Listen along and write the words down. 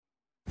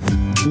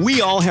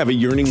We all have a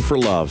yearning for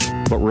love,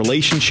 but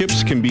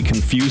relationships can be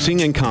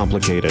confusing and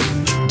complicated.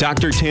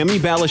 Dr. Tammy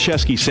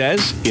Balashevsky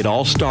says it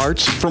all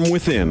starts from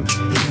within.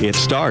 It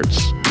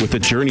starts with a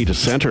journey to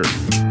center.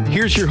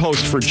 Here's your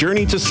host for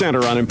Journey to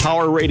Center on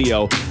Empower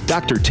Radio,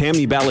 Dr.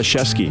 Tammy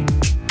Balashevsky.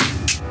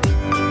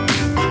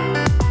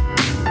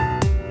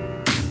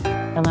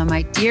 Hello,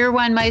 my dear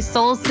one, my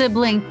soul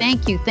sibling.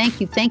 Thank you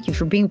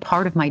for being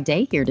part of my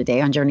day here today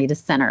on Journey to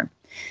Center.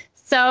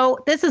 So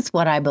this is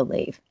what I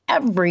believe.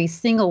 Every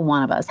single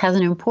one of us has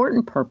an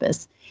important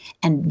purpose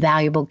and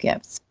valuable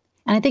gifts.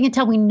 And I think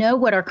until we know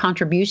what our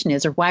contribution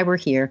is or why we're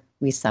here,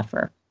 we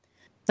suffer.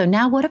 So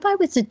now what if I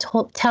was to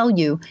tell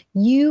you,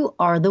 you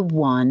are the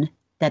one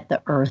that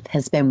the earth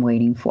has been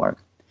waiting for?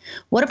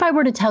 What if I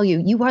were to tell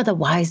you, you are the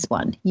wise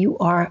one, you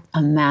are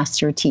a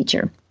master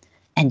teacher,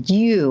 and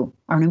you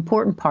are an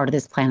important part of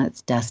this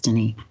planet's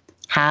destiny?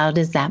 How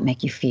does that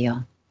make you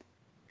feel?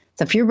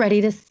 So if you're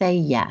ready to say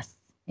yes,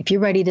 if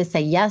you're ready to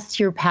say yes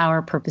to your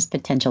power, purpose,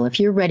 potential,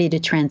 if you're ready to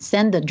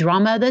transcend the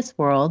drama of this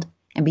world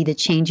and be the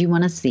change you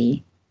want to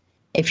see,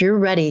 if you're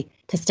ready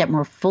to step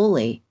more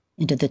fully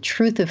into the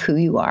truth of who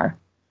you are,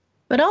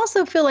 but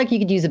also feel like you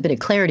could use a bit of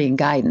clarity and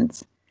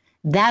guidance,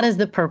 that is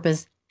the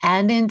purpose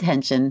and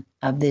intention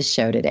of this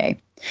show today.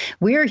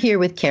 We are here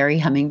with Kerri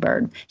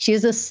Hummingbird. She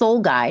is a soul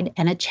guide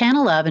and a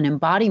channel of an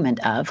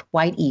embodiment of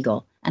White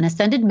Eagle, an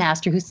ascended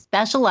master who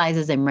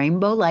specializes in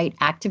rainbow light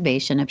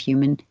activation of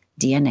human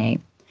DNA.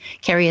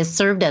 Kerri has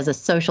served as a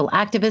social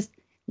activist,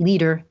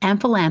 leader,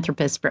 and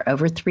philanthropist for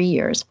over 3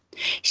 years.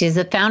 She is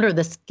the founder of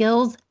the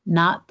Skills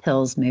Not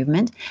Pills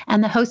movement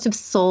and the host of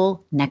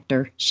Soul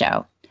Nectar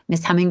Show.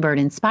 Ms. Hummingbird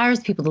inspires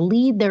people to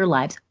lead their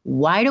lives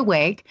wide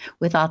awake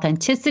with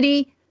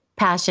authenticity,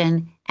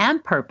 passion,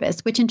 and purpose,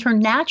 which in turn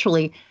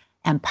naturally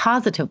and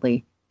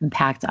positively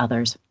impacts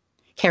others.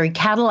 Kerri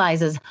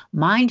catalyzes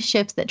mind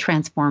shifts that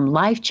transform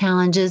life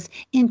challenges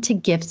into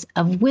gifts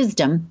of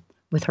wisdom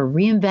with her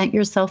Reinvent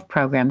Yourself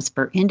programs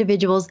for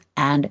individuals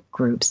and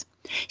groups.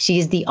 She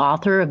is the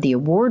author of the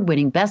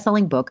award-winning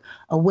best-selling book,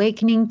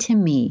 Awakening to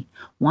Me,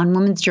 One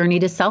Woman's Journey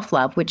to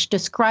Self-Love, which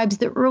describes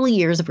the early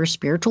years of her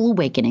spiritual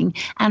awakening,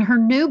 and her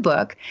new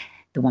book,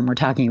 the one we're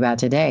talking about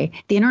today,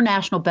 the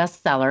international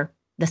bestseller,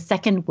 The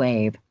Second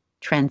Wave,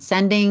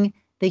 Transcending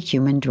the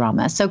Human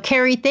Drama. So,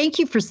 Kerri, thank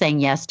you for saying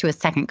yes to a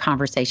second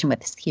conversation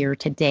with us here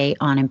today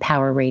on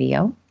Empower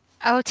Radio.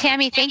 Oh,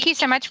 Tammy, thank you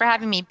so much for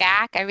having me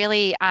back. I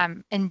really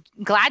am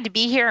glad to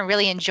be here and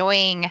really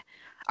enjoying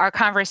our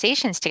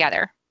conversations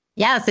together.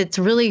 Yes, it's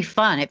really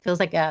fun. It feels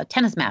like a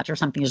tennis match or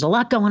something. There's a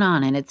lot going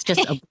on, and it's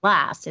just a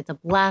blast. It's a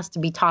blast to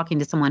be talking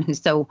to someone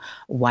who's so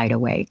wide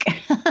awake.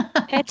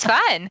 It's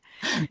fun.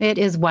 It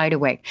is wide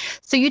awake.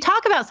 So you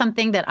talk about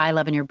something that I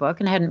love in your book,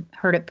 and I hadn't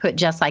heard it put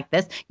just like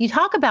this. You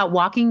talk about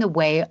walking the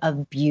way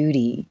of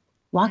beauty.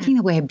 Walking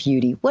the way of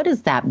beauty. What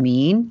does that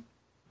mean?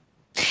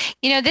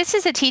 You know, this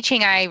is a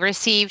teaching I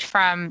received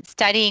from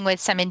studying with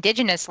some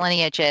indigenous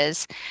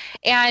lineages.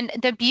 And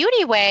the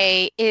beauty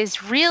way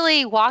is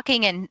really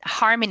walking in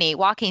harmony,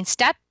 walking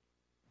step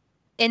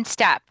in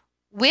step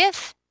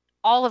with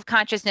all of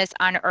consciousness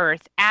on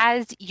earth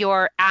as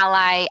your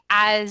ally,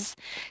 as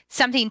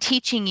something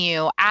teaching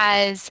you,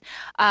 as,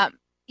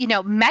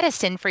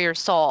 medicine for your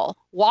soul,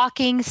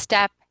 walking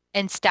step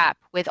in step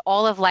with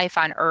all of life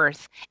on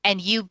earth,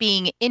 and you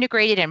being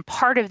integrated and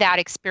part of that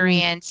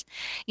experience,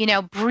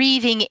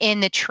 breathing in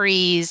the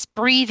trees,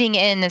 breathing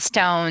in the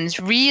stones,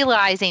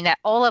 realizing that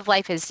all of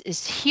life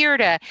is here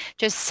to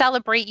just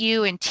celebrate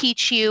you and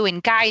teach you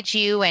and guide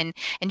you and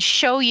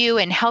show you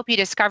and help you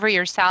discover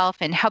yourself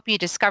and help you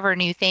discover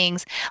new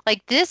things.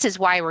 Like, this is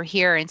why we're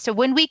here. And so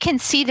when we can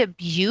see the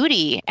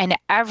beauty and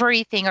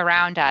everything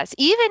around us,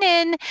 even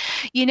in,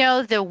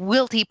 the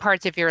wilty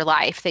parts of your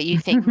life that you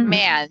think,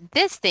 man,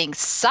 this thing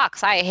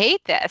sucks. I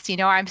hate this.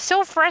 I'm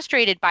so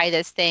frustrated by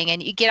this thing,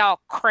 and you get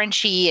all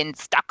crunchy and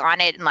stuck on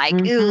it and like,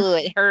 ooh,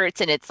 it hurts.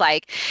 And it's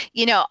like,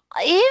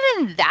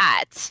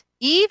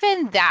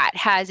 even that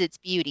has its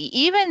beauty.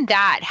 Even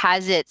that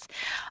has its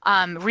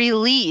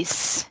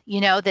release.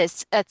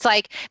 It's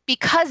like,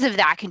 because of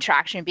that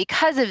contraction,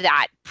 because of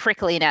that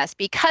prickliness,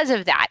 because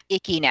of that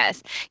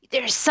ickiness,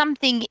 there's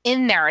something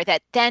in there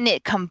that then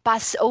it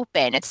combusts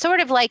open. It's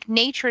sort of like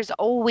nature's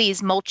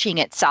always mulching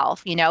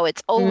itself.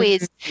 It's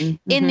always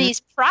in these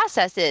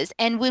processes.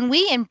 And when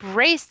we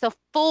embrace the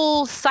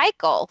full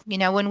cycle,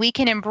 when we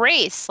can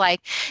embrace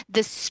like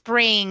the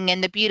spring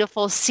and the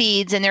beautiful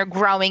seeds and they're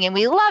growing and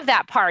we love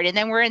that part. And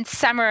then we're in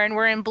summer and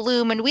we're in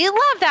bloom and we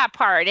love that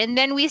part. And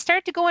then we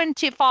start to go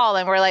into fall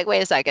and we're like,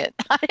 wait a second,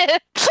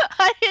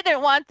 I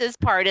didn't want this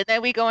part. And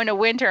then we go into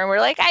winter and we're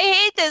like, I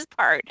hate this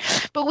part.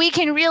 But we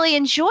can really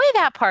enjoy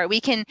that part. We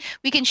can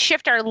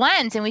shift our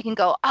lens and we can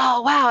go,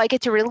 oh, wow, I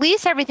get to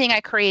release everything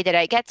I created.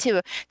 I get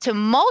to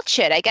mulch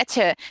it. I get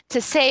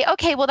to say,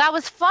 okay, well, that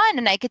was fun.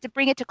 And I get to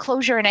bring it to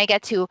closure, and I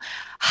get to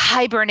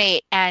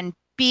hibernate and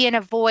be in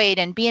a void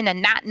and be in the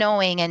not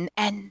knowing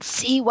and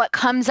see what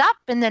comes up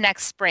in the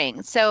next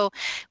spring. So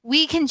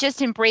we can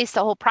just embrace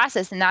the whole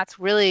process. And that's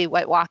really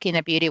what Walking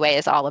the Beauty Way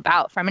is all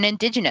about from an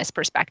indigenous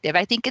perspective.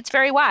 I think it's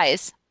very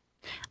wise.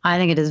 I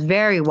think it is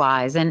very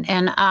wise. And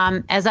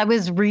as I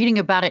was reading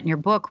about it in your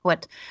book,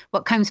 what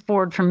comes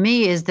forward for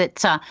me is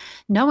that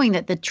knowing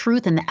that the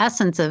truth and the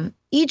essence of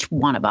each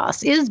one of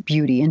us is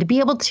beauty, and to be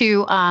able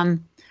to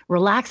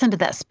relax into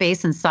that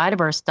space inside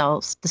of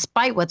ourselves,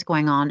 despite what's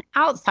going on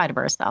outside of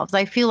ourselves.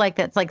 I feel like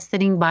that's like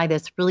sitting by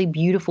this really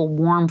beautiful,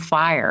 warm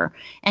fire.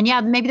 And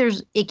yeah, maybe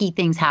there's icky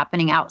things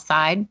happening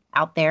outside,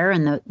 out there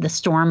in the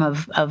storm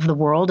of the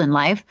world and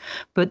life,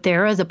 but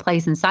there is a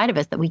place inside of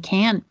us that we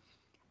can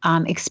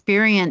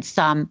experience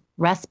some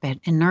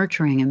respite and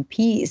nurturing and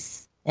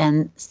peace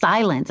and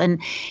silence. And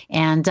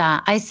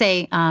I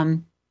say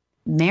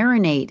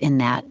marinate in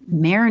that,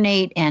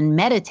 marinate and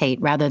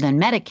meditate rather than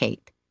medicate.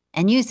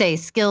 And you say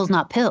skills,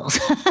 not pills.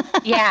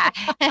 Yeah.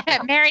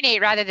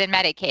 Marinate rather than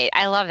medicate.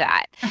 I love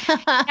that.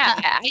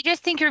 Yeah, I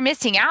just think you're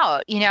missing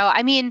out.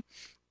 I mean,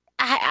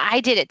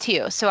 I did it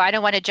too. So I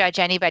don't want to judge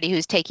anybody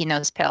who's taking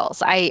those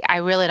pills. I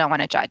really don't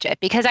want to judge it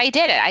because I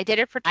did it. I did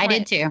it for 20, I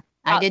did too.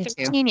 I did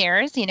 13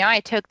 years. I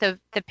took the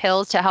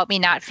pills to help me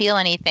not feel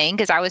anything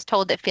because I was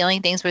told that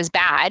feeling things was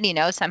bad,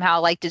 somehow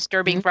like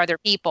disturbing for other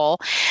people.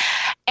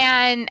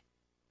 And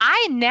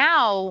I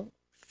now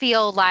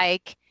feel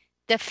like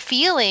the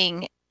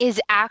feeling is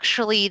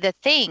actually the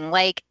thing,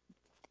 like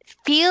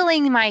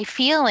feeling my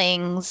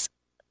feelings,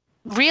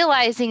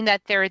 realizing that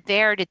they're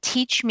there to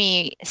teach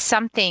me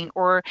something,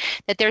 or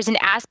that there's an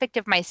aspect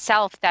of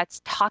myself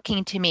that's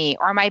talking to me,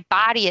 or my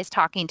body is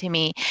talking to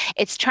me.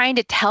 It's trying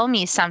to tell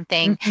me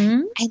something.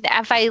 And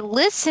if I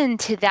listen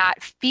to that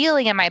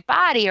feeling in my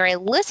body, or I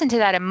listen to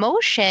that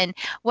emotion,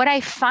 what I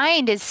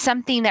find is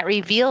something that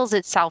reveals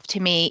itself to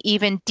me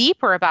even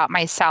deeper about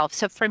myself.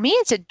 So for me,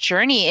 it's a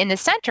journey in the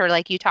center,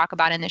 like you talk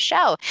about in the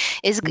show,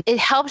 it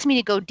helps me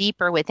to go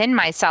deeper within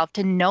myself,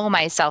 to know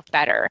myself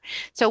better.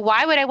 So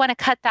why would I want to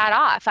cut that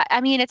off?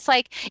 I mean, it's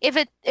like if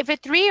a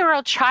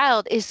 3-year-old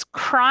child is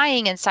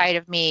crying inside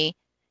of me,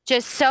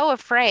 just so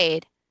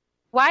afraid,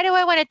 why do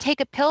I want to take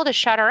a pill to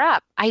shut her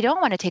up? I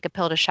don't want to take a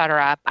pill to shut her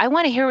up. I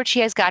want to hear what she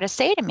has got to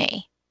say to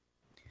me.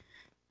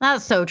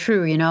 That's so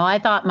true. I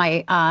thought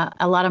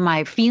a lot of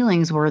my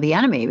feelings were the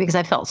enemy because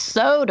I felt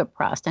so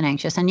depressed and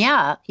anxious. And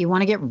yeah, you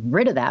want to get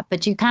rid of that,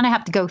 but you kind of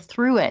have to go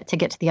through it to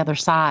get to the other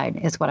side,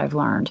 is what I've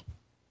learned.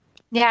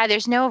 Yeah,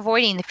 there's no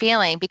avoiding the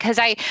feeling because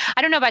I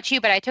don't know about you,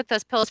 but I took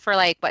those pills for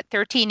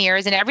 13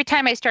 years. And every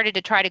time I started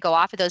to try to go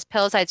off of those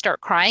pills, I'd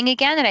start crying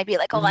again. And I'd be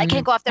like, oh, I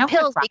can't go off the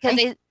pills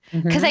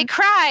because I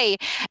cry.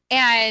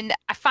 And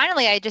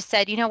finally, I just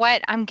said, you know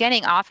what, I'm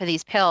getting off of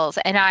these pills.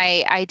 And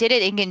I did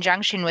it in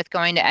conjunction with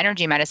going to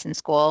energy medicine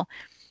school,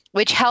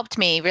 which helped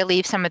me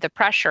relieve some of the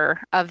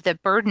pressure of the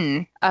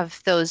burden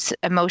of those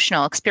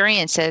emotional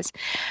experiences.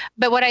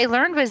 But what I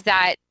learned was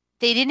that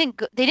they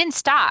didn't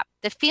stop.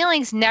 The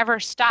feelings never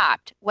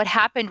stopped. What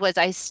happened was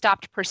I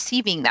stopped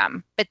perceiving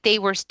them, but they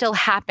were still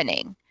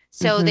happening.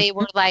 So they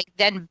were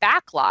then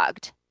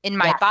backlogged in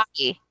my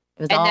body.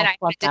 And then I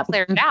had to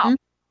clear it out.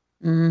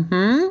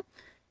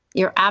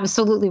 You're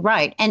absolutely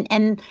right.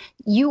 And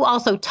you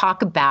also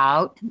talk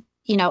about,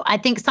 I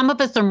think some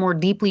of us are more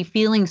deeply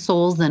feeling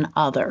souls than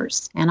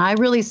others. And I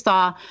really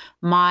saw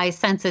my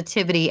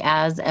sensitivity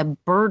as a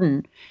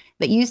burden.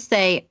 But you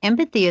say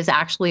empathy is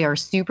actually our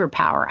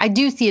superpower. I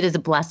do see it as a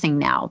blessing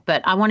now,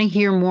 but I want to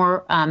hear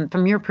more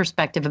from your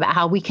perspective about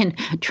how we can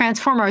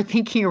transform our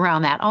thinking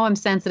around that. Oh, I'm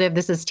sensitive.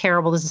 This is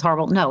terrible. This is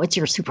horrible. No, it's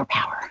your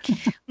superpower.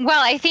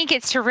 Well, I think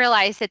it's to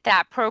realize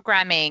that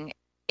programming,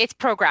 it's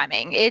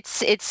programming.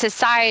 It's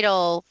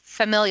societal,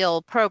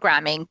 familial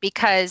programming,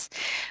 because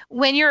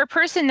when you're a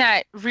person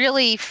that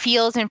really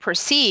feels and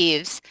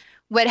perceives,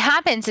 what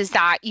happens is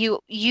that you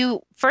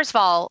first of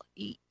all,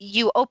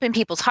 you open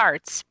people's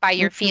hearts by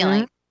your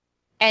feeling.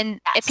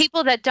 And if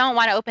people that don't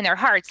want to open their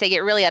hearts, they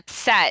get really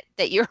upset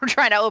that you're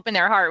trying to open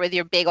their heart with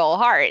your big old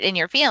heart and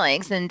your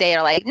feelings. And they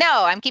are like,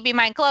 no, I'm keeping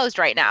mine closed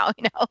right now.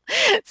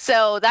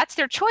 So that's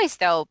their choice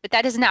though. But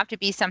that doesn't have to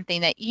be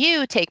something that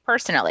you take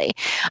personally.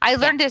 I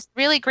learned this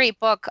really great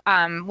book.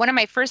 One of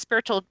my first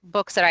spiritual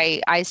books that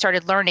I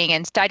started learning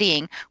and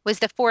studying was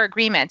The 4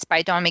 Agreements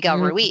by Don Miguel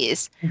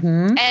Ruiz.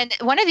 And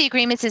one of the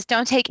agreements is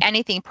don't take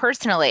anything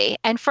personally.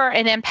 And for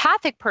an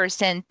empathic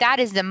person, that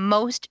is the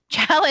most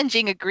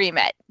challenging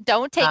agreement.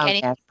 Don't take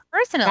anything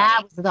personally.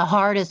 That was the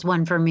hardest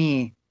one for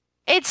me.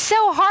 It's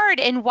so hard.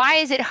 And why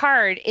is it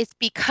hard? It's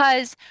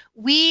because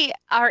we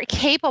are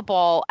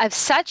capable of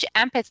such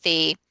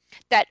empathy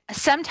that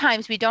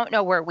sometimes we don't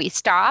know where we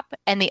stop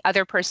and the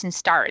other person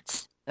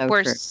starts.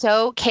 We're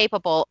so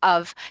capable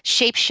of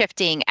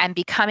shape-shifting and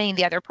becoming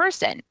the other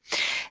person.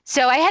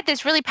 So I had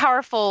this really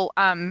powerful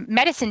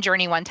medicine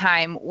journey one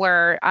time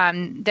where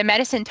the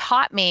medicine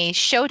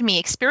showed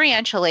me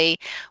experientially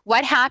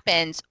what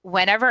happens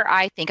whenever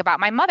I think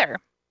about my mother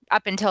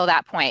up until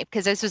that point,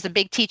 because this was a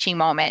big teaching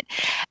moment.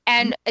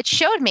 And it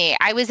showed me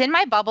I was in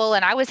my bubble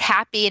and I was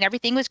happy and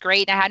everything was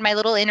great. And I had my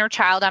little inner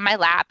child on my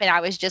lap and I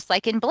was just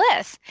like in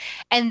bliss.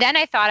 And then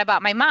I thought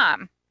about my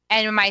mom,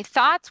 and my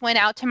thoughts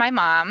went out to my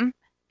mom.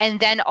 And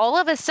then all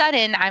of a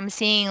sudden I'm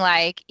seeing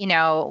like,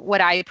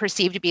 what I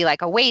perceive to be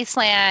like a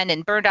wasteland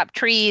and burned up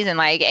trees and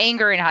like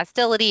anger and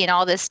hostility and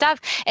all this stuff.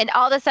 And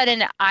all of a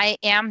sudden I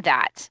am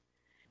that.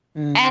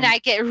 And I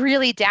get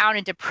really down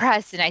and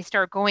depressed, and I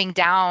start going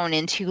down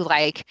into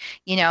like,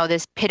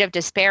 this pit of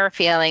despair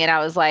feeling. And I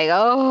was like,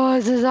 oh,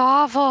 this is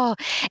awful.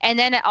 And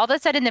then all of a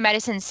sudden the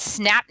medicine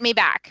snapped me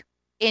back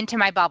into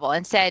my bubble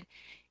and said,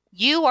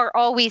 you are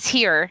always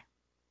here.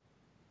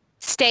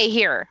 Stay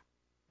here.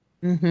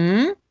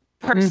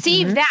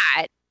 Perceive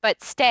that,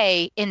 but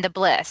stay in the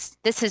bliss.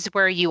 This is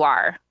where you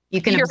are.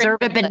 You can observe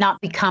it, but not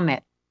become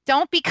it.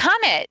 Don't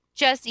become it.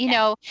 Just,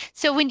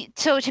 so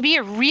to be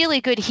a really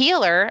good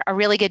healer, a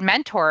really good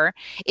mentor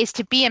is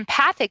to be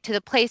empathic to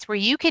the place where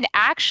you can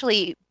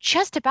actually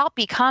just about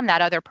become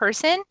that other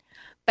person,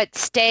 but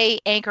stay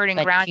anchored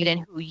and grounded in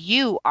who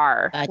you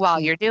are while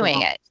you're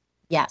doing it.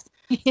 Yes.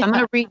 So I'm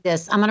going to read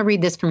this. I'm going to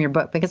read this from your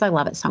book because I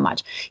love it so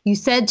much. You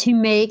said to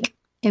make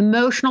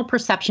emotional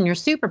perception your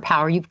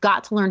superpower, you've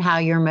got to learn how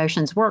your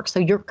emotions work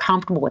so you're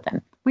comfortable with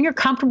them. When you're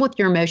comfortable with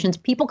your emotions,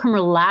 people can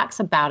relax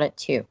about it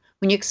too.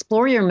 When you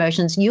explore your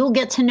emotions, you'll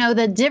get to know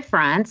the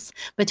difference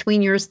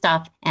between your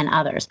stuff and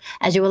others.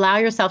 As you allow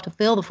yourself to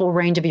feel the full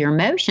range of your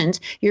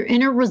emotions, your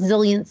inner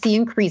resiliency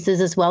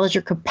increases as well as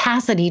your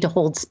capacity to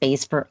hold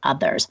space for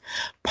others.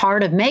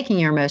 Part of making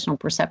your emotional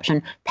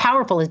perception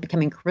powerful is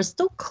becoming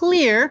crystal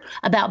clear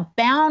about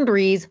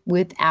boundaries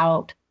with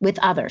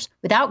others.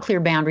 Without clear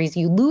boundaries,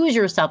 you lose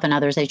yourself in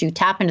others as you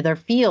tap into their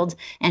fields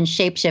and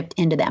shapeshift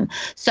into them.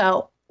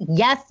 So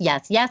yes.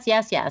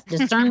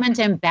 Discernment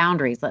and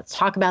boundaries. Let's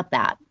talk about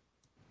that.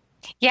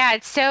 Yeah,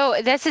 so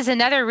this is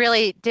another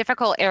really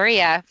difficult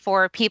area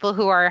for people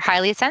who are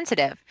highly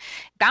sensitive,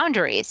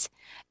 boundaries.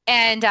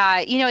 And,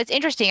 it's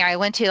interesting. I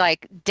went to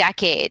like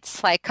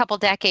couple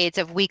decades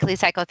of weekly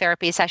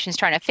psychotherapy sessions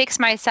trying to fix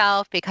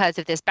myself because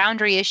of this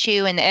boundary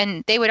issue.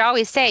 And they would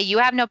always say, you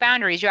have no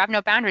boundaries, you have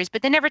no boundaries,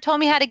 but they never told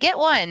me how to get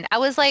one. I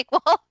was like,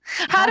 well,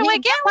 how do I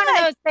get one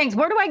of those things?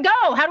 Where do I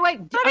go? How do I,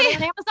 on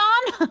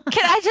Amazon?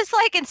 Can I just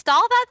like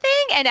install that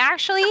thing? And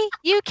actually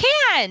you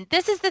can.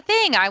 This is the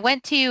thing.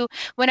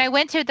 When I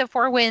went to the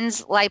Four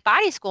Winds Light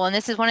Body School, and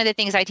this is one of the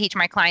things I teach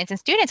my clients and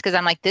students, because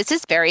I'm like, this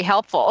is very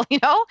helpful,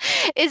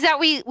 is that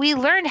we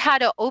learned how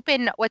to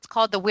open what's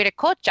called the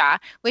Viracocha,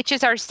 which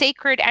is our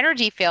sacred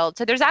energy field.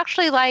 So there's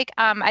actually like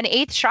an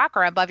 8th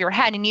chakra above your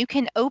head, and you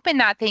can open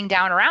that thing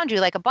down around you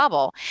like a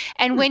bubble.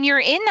 And when you're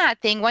in that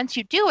thing, once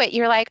you do it,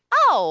 you're like,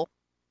 oh,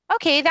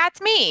 okay, that's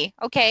me.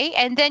 Okay.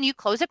 And then you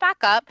close it back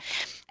up,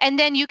 and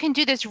then you can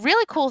do this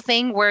really cool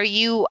thing where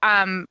you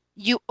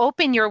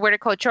open your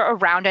Viracocha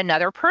around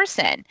another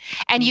person,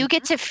 and you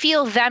get to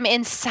feel them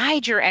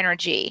inside your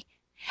energy.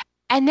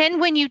 And then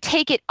when you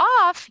take it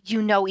off,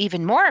 you know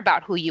even more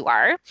about who you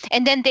are.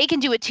 And then they can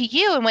do it to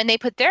you. And when they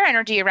put their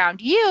energy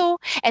around you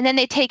and then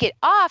they take it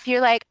off,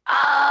 you're like,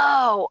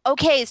 oh,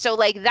 okay. So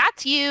like,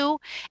 that's you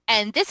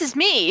and this is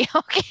me.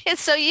 Okay.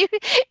 So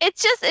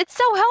it's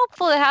so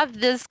helpful to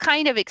have this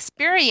kind of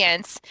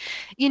experience.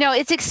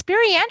 It's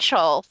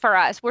experiential for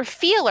us. We're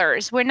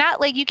feelers. We're not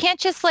like, you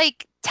can't just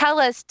like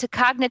tell us to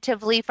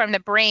cognitively from the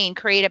brain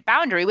create a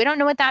boundary. We don't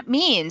know what that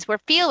means. We're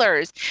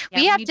feelers.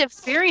 We have to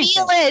feel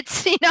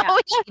it. We have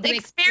to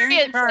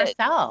experience it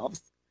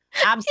ourselves.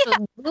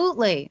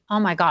 Absolutely. Oh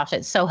my gosh,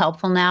 it's so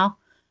helpful now.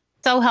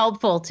 So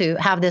helpful to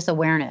have this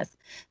awareness.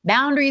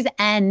 Boundaries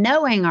and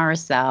knowing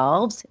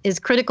ourselves is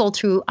critical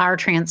to our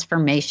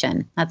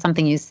transformation. That's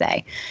something you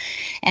say.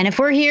 And if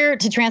we're here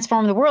to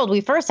transform the world,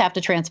 we first have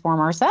to transform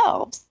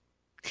ourselves.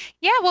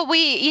 Yeah, well,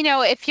 we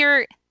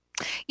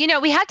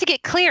have to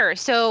get clear.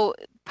 So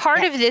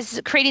part of this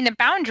creating the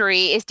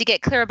boundary is to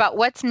get clear about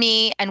what's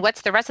me and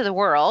what's the rest of the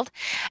world.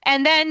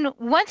 And then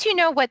once you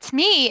know what's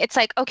me, it's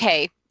like,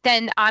 okay,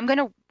 then I'm going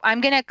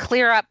to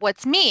clear up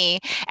what's me.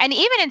 And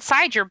even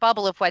inside your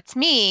bubble of what's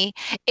me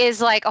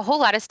is like a whole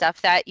lot of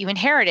stuff that you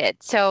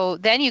inherited. So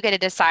then you get to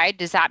decide,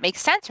 does that make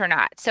sense or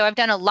not? So I've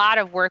done a lot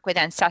of work with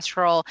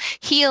ancestral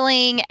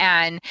healing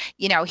and,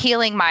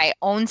 healing my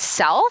own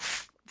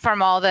self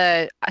from all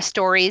the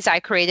stories I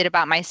created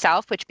about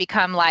myself, which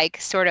become like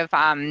sort of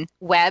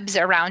webs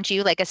around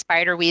you, like a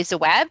spider weaves a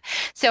web.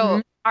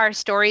 So our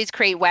stories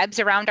create webs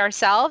around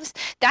ourselves.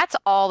 That's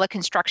all a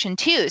construction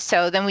too.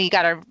 So then we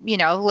got to,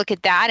 look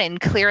at that and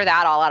clear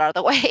that all out of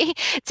the way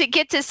to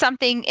get to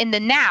something in the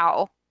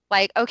now.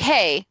 Like,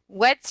 okay,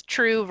 what's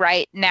true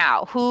right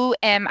now? Who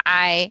am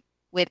I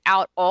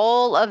without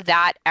all of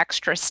that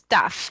extra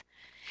stuff?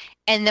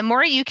 And the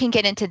more you can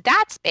get into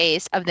that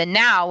space of the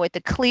now with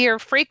the clear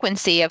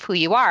frequency of who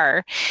you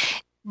are,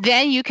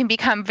 then you can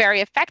become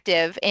very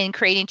effective in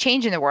creating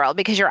change in the world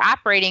because you're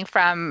operating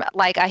from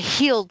like a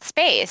healed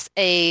space,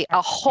 a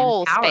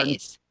whole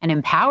space. An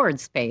empowered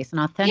space, an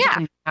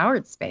authentically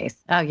empowered space.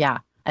 Oh, yeah.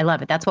 I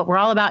love it. That's what we're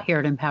all about here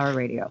at Empower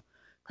Radio,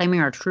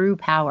 claiming our true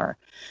power.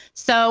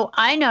 So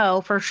I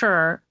know for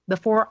sure,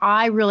 before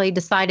I really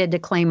decided to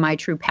claim my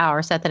true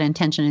power, set that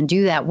intention and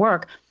do that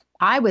work,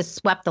 I was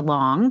swept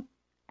along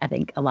I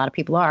think a lot of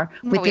people are,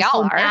 with Well, we this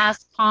all whole are.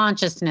 mass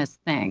consciousness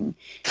thing.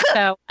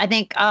 So I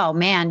think, oh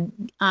man,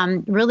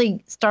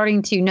 really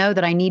starting to know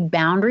that I need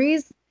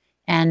boundaries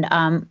and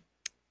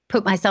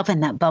put myself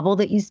in that bubble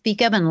that you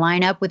speak of and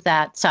line up with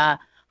that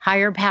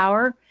higher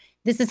power.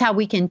 This is how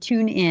we can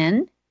tune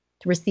in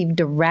to receive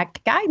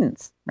direct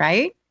guidance,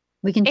 right?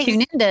 We can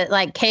tune into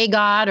like K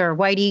God or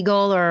White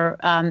Eagle or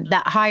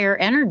that higher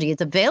energy.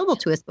 It's available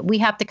to us, but we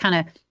have to kind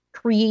of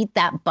create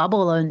that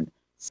bubble and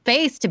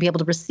space to be able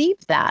to receive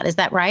that. Is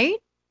that right?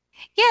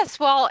 Yes.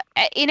 Well,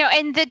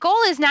 and the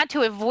goal is not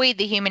to avoid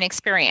the human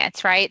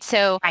experience, right?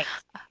 So, Right.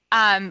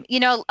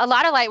 A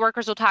lot of light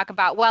workers will talk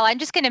about, well, I'm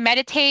just going to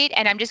meditate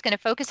and I'm just going to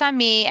focus on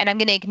me and I'm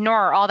going to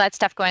ignore all that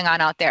stuff going on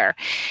out there.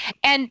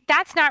 And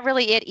that's not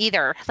really it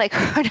either. Like,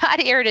 we're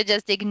not here to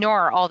just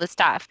ignore all the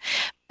stuff,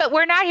 but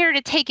we're not here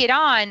to take it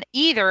on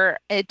either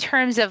in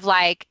terms of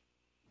like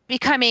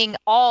becoming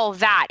all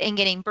that and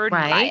getting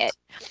burdened by it.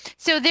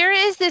 So there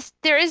is this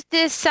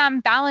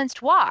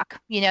balanced walk,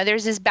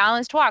 there's this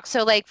balanced walk.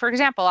 So like, for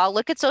example, I'll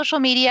look at social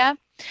media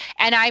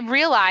and I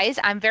realize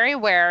I'm very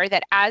aware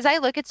that as I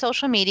look at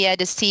social media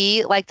to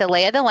see like the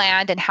lay of the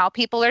land and how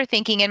people are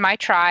thinking in my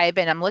tribe,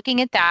 and I'm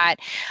looking at that,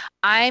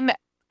 I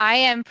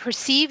am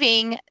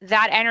perceiving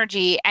that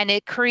energy and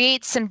it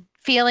creates some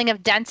feeling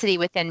of density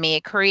within me.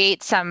 It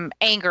creates some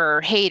anger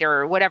or hate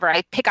or whatever.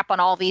 I pick up on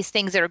all these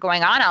things that are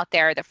going on out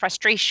there, the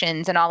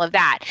frustrations and all of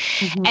that.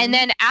 Mm-hmm. And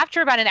then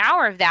after about an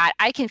hour of that,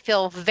 I can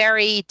feel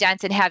very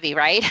dense and heavy,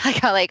 right?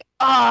 like,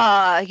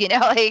 I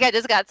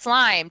just got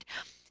slimed.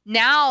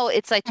 Now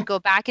it's like to go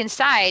back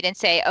inside and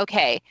say,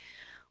 okay,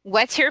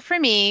 what's here for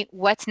me?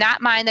 What's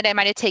not mine that I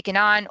might have taken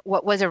on?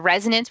 What was a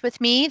resonance with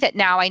me that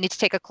now I need to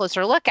take a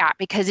closer look at,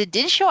 because it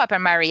did show up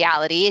in my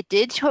reality. It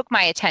did hook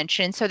my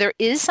attention. So there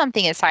is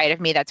something inside of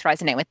me that's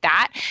resonant with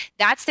that.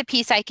 That's the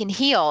piece I can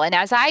heal. And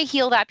as I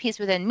heal that piece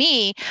within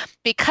me,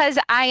 because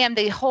I am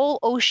the whole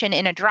ocean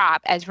in a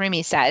drop, as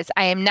Rumi says,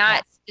 I am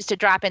not just a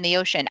drop in the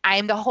ocean. I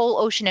am the whole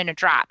ocean in a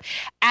drop.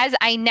 As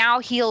I now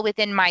heal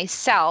within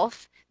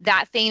myself,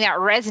 that thing that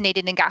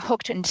resonated and got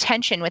hooked in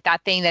tension with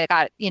that thing that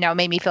got,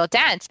 made me feel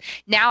dense.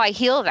 Now I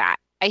heal that.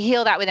 I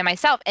heal that within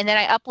myself. And then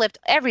I uplift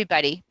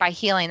everybody by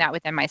healing that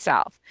within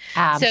myself.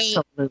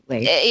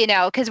 Absolutely.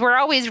 So, because we're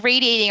always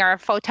radiating our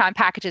photon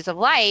packages of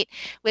light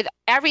with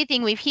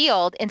everything we've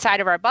healed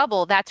inside of our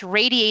bubble, that's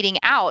radiating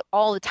out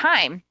all the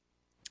time.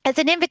 It's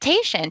an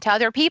invitation to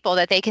other people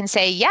that they can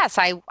say, yes,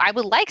 I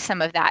would like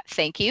some of that.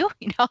 Thank you.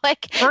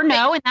 Or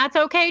no, and that's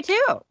okay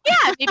too.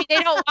 Yeah. Maybe they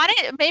don't want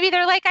it. Maybe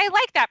they're like, I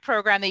like that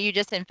program that you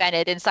just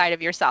invented inside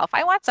of yourself.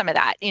 I want some of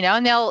that,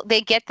 and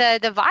they get the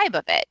vibe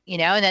of it,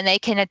 and then they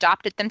can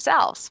adopt it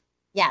themselves.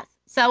 Yes.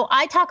 So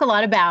I talk a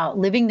lot about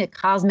living the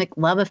cosmic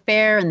love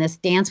affair and this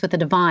dance with the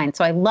divine.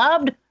 So I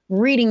loved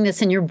reading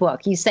this in your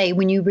book. You say,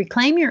 when you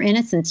reclaim your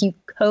innocence, you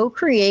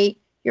co-create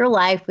your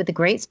life with the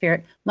Great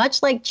Spirit,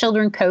 much like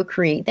children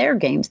co-create their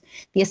games.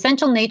 The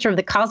essential nature of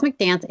the cosmic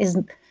dance is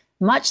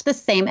much the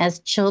same as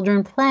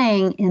children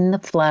playing in the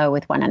flow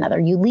with one another.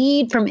 You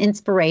lead from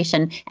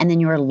inspiration, and then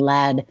you're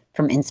led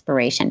from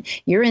inspiration.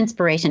 Your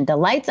inspiration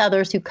delights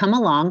others who come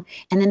along,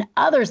 and then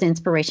others'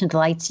 inspiration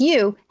delights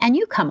you, and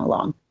you come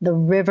along. The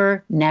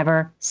river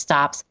never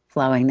stops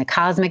flowing. The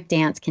cosmic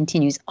dance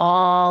continues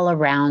all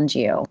around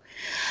you.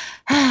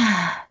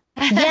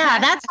 Yeah,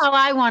 that's how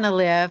I want to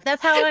live.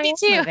 That's how I am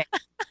living.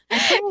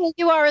 And clearly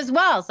you are as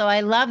well. So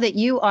I love that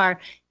you are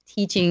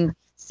teaching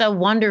so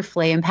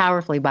wonderfully and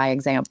powerfully by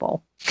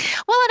example.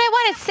 Well, and I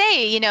want to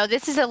say,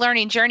 this is a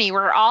learning journey.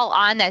 We're all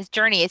on this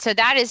journey. So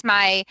that is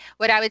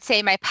what I would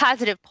say, my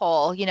positive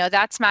pole.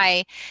 That's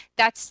my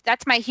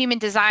human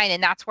design,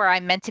 and that's where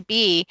I'm meant to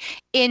be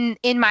in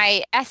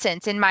my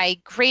essence, in my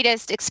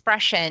greatest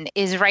expression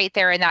is right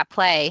there in that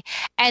play.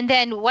 And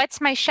then what's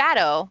my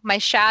shadow? My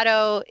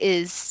shadow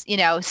is,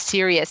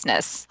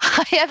 seriousness.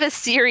 I have a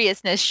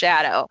seriousness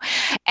shadow.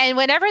 And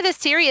whenever the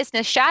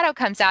seriousness shadow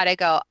comes out, I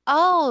go,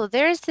 oh,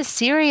 there's the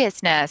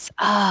seriousness.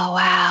 Oh,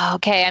 wow.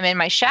 Okay. I'm in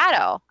my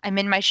shadow.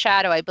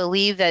 I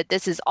believe that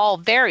this is all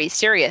very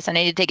serious. I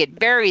need to take it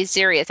very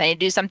serious. I need to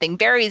do something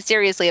very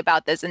seriously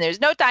about this, and there's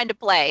no time to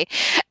play.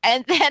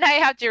 And then I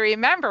have to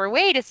remember,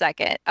 wait a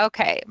second.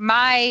 Okay,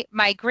 my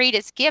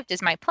greatest gift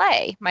is my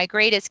play. My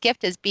greatest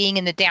gift is being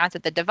in the dance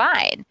of the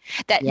divine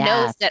that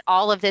knows that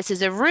all of this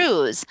is a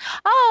ruse.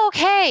 Oh,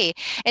 okay.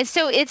 And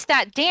so it's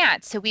that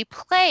dance. So we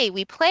play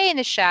in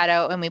the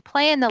shadow and we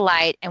play in the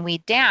light and we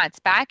dance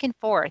back and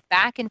forth,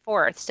 back and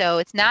forth. So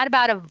it's not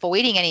about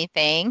avoiding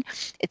anything.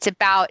 It's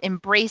about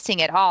embracing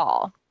it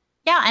all.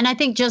 Yeah. And I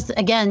think just,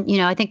 again,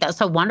 I think that's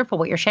so wonderful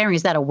what you're sharing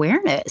is that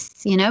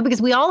awareness,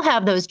 because we all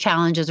have those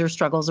challenges or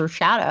struggles or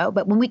shadow.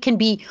 But when we can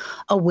be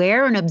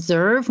aware and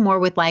observe more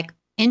with like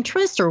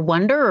interest or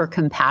wonder or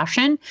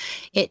compassion,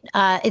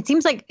 it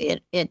seems like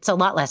it's a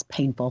lot less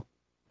painful.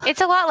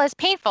 It's a lot less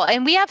painful.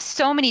 And we have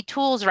so many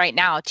tools right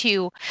now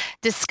to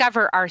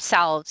discover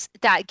ourselves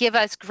that give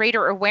us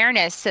greater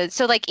awareness.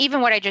 So like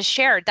even what I just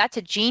shared, that's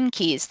a gene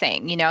keys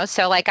thing, you know?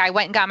 So like I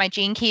went and got my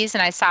gene keys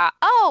and I saw,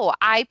 oh,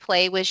 I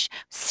play with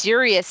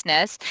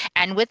seriousness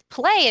and with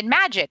play and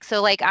magic.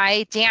 So like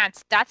I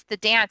dance, that's the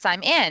dance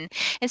I'm in.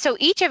 And so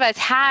each of us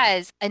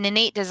has an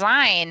innate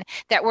design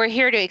that we're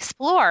here to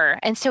explore.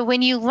 And so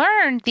when you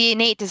learn the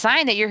innate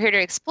design that you're here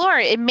to explore,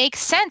 it makes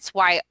sense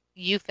why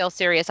you feel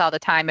serious all the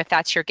time if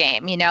that's your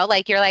game, you know,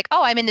 like you're like,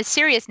 oh, I'm in the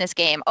seriousness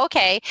game.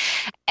 Okay.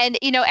 And,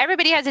 you know,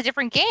 everybody has a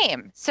different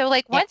game. So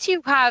like once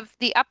you have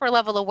the upper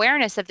level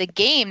awareness of the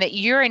game that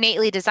you're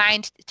innately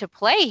designed to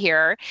play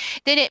here,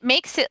 then it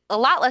makes it a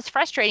lot less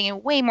frustrating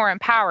and way more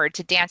empowered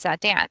to dance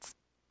that dance.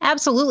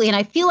 Absolutely. And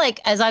I feel like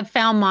as I've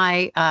found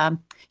my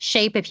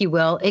shape, if you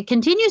will, it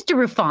continues to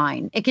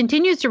refine. It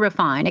continues to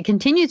refine. It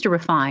continues to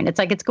refine. It's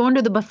like it's going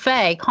to the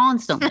buffet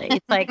constantly.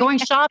 It's like going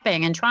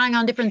shopping and trying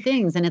on different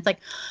things. And it's like,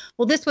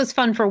 well, this was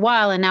fun for a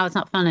while and now it's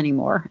not fun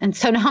anymore. And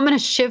so now I'm going to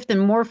shift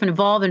and morph and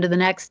evolve into the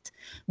next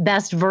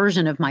best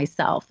version of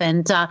myself.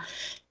 And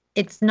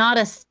it's not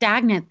a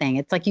stagnant thing.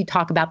 It's like you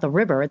talk about the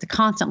river. It's a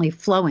constantly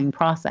flowing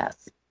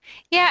process.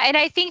 Yeah, and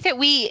I think that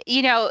we,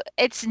 you know,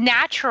 it's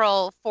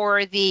natural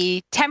for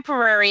the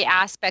temporary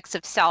aspects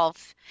of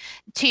self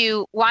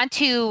to want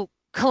to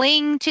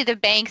cling to the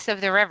banks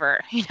of the river,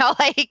 you know,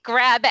 like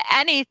grab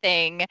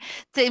anything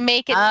to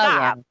make it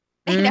stop.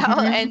 Yeah. You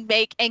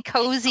know, and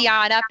cozy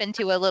on up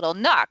into a little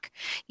nook,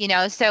 you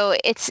know, so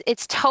it's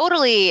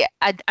totally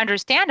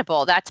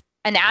understandable. That's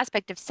an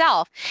aspect of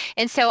self.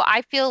 And so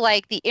I feel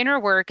like the inner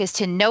work is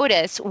to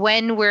notice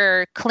when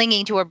we're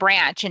clinging to a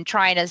branch and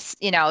trying to,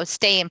 you know,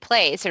 stay in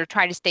place or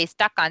try to stay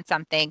stuck on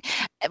something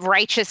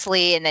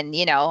righteously and then,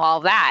 you know,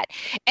 all that.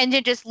 And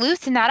to just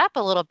loosen that up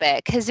a little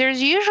bit, because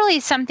there's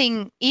usually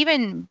something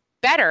even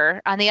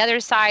better on the other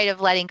side of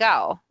letting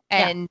go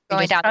and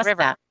going down the river.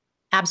 That.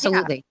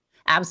 Absolutely. Yeah.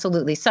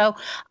 Absolutely. So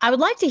I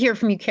would like to hear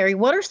from you, Kerri.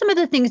 What are some of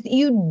the things that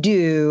you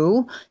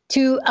do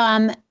to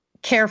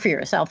care for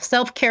yourself,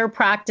 self-care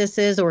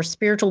practices or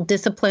spiritual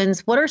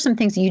disciplines? What are some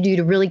things that you do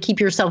to really keep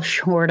yourself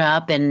shored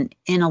up and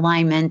in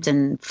alignment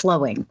and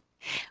flowing?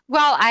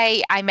 Well,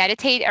 I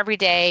meditate every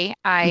day.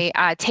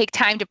 I take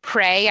time to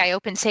pray. I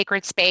open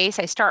sacred space.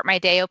 I start my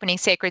day opening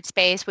sacred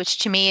space, which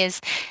to me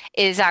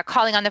is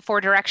calling on the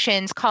four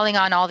directions, calling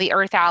on all the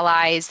earth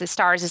allies, the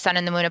stars, the sun,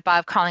 and the moon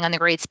above, calling on the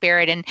great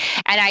spirit. And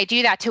I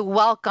do that to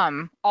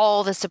welcome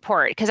all the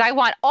support, because I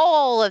want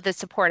all of the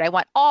support. I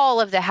want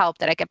all of the help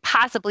that I could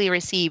possibly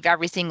receive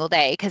every single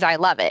day, because I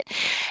love it.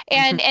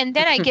 And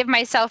then I give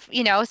myself,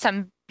 you know,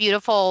 some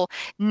beautiful,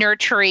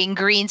 nurturing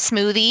green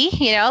smoothie,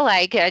 you know,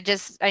 like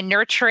I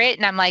nurture it.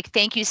 And I'm like,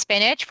 thank you,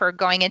 spinach, for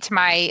going into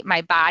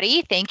my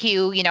body. Thank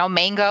you, you know,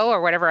 mango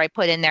or whatever I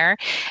put in there.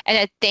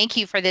 And thank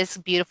you for this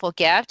beautiful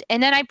gift.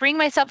 And then I bring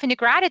myself into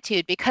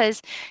gratitude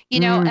because, you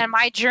know, on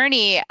my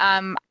journey,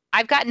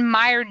 I've gotten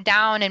mired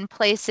down in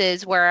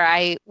places where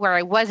I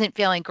wasn't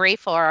feeling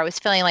grateful, or I was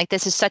feeling like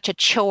this is such a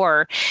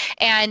chore.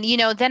 And, you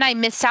know, then I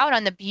miss out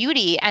on the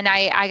beauty. And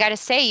I got to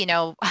say, you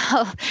know,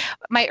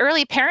 my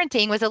early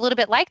parenting was a little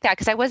bit like that,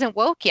 because I wasn't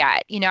woke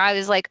yet. You know, I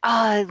was like,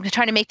 oh, I'm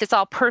trying to make this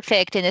all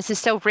perfect. And this is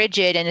so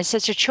rigid and it's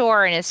such a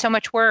chore and it's so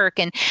much work.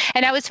 And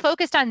I was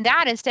focused on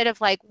that instead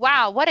of like,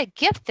 wow, what a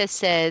gift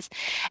this is.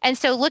 And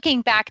so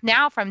looking back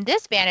now from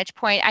this vantage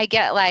point, I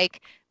get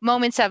like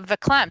moments of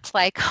verklempt,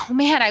 like, oh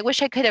man, I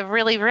wish I could have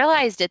really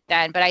realized it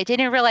then, but I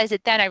didn't realize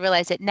it then, I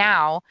realize it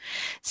now.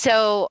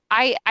 So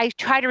I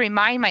try to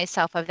remind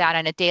myself of that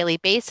on a daily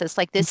basis.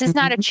 Like, this is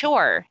not a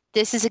chore.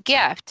 This is a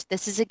gift.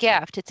 This is a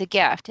gift. It's a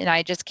gift. And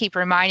I just keep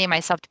reminding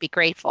myself to be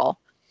grateful.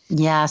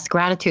 Yes,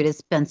 gratitude has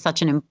been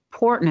such an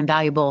important and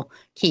valuable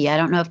key. I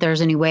don't know if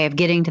there's any way of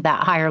getting to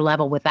that higher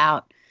level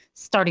without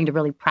starting to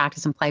really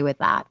practice and play with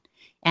that.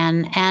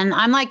 And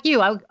I'm like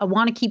you, I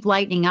want to keep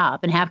lightening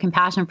up and have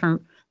compassion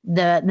for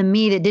the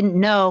me that didn't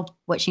know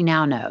what she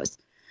now knows.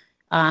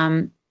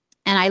 And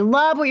I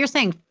love what you're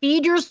saying.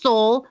 Feed your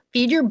soul,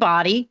 feed your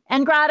body,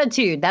 and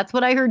gratitude. That's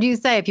what I heard you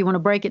say, if you want to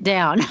break it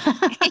down.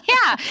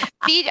 Yeah.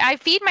 I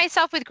feed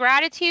myself with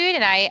gratitude,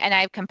 and I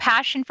have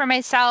compassion for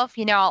myself.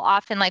 You know, I'll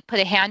often like put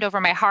a hand over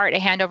my heart, a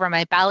hand over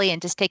my belly,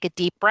 and just take a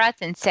deep breath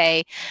and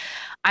say,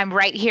 I'm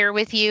right here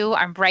with you.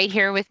 I'm right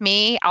here with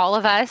me, all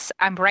of us.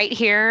 I'm right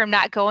here. I'm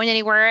not going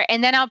anywhere.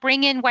 And then I'll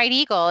bring in White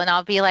Eagle and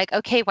I'll be like,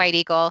 okay, White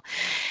Eagle,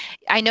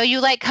 I know you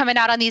like coming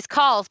out on these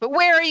calls, but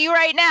where are you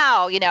right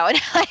now? You know, and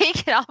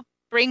like, I'll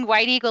bring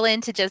White Eagle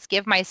in to just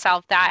give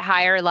myself that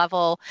higher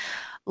level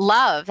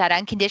love, that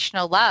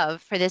unconditional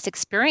love for this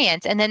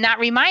experience. And then that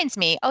reminds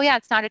me, oh yeah,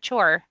 it's not a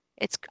chore.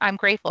 I'm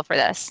grateful for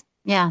this.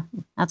 Yeah.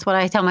 That's what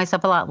I tell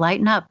myself a lot.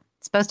 Lighten up.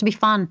 It's supposed to be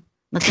fun.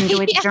 Let's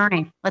enjoy the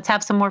journey. Let's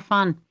have some more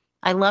fun.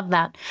 I love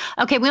that.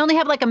 Okay, we only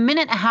have like a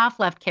minute and a half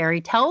left,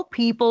 Kerri. Tell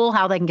people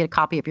how they can get a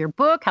copy of your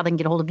book, how they can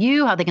get a hold of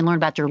you, how they can learn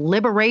about your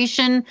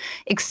liberation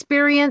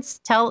experience.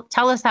 Tell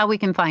us how we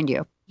can find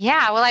you.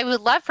 Yeah, well, I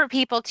would love for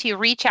people to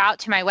reach out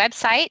to my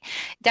website,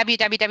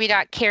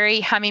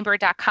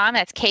 www.kerrihummingbird.com.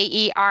 That's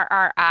Kerri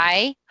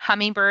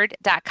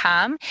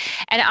hummingbird.com.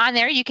 And on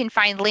there, you can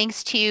find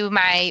links to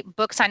my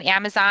books on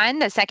Amazon,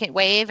 The Second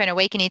Wave and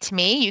Awakening to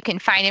Me. You can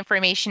find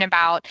information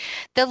about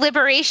the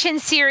Liberation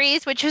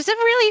series, which was a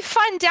really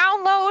fun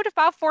download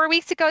about 4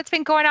 weeks ago. It's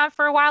been going on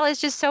for a while. It's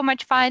just so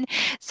much fun.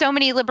 So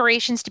many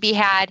liberations to be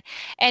had.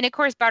 And of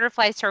course,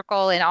 Butterfly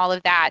Circle and all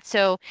of that.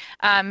 So,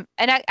 and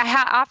I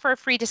offer a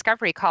free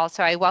discovery call.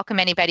 So I welcome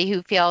anybody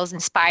who feels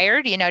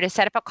inspired, to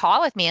set up a call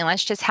with me and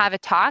let's just have a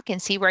talk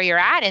and see where you're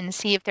at and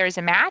see if there's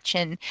a match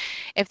and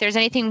if there's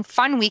anything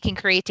fun we can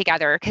create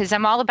together, because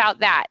I'm all about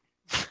that.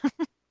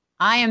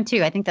 I am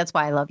too. I think that's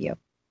why I love you.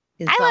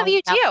 I love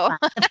you too.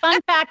 The fun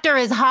factor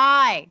is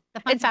high.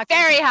 It's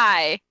very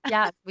high.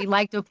 Yes, we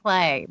like to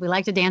play. We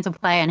like to dance and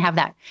play and have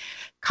that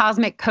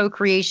cosmic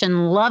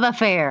co-creation love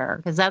affair,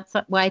 because that's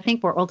what I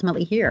think we're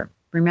ultimately here,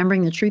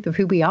 remembering the truth of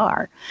who we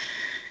are.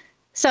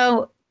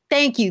 So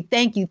thank you,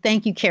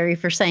 Kerri,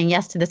 for saying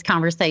yes to this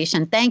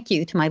conversation. Thank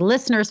you to my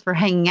listeners for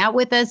hanging out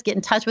with us. Get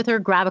in touch with her.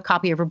 Grab a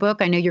copy of her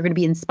book. I know you're going to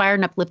be inspired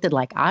and uplifted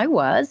like I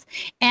was.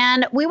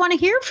 And we want to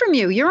hear from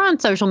you. You're on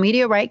social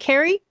media, right,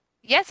 Kerri?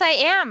 Yes, I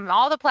am.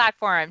 All the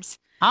platforms.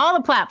 All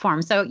the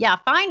platforms. So yeah,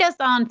 find us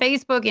on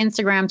Facebook,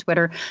 Instagram,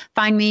 Twitter.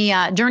 Find me,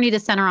 Journey to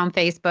Center on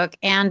Facebook.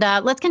 And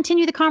let's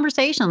continue the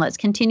conversation. Let's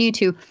continue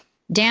to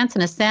dance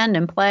and ascend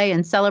and play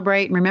and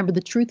celebrate and remember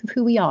the truth of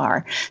who we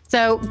are.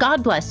 So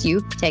God bless you.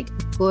 Take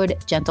good,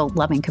 gentle,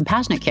 loving,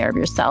 compassionate care of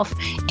yourself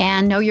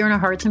and know you're in our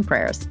hearts and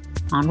prayers.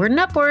 Onward and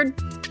upward.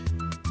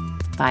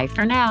 Bye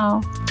for now.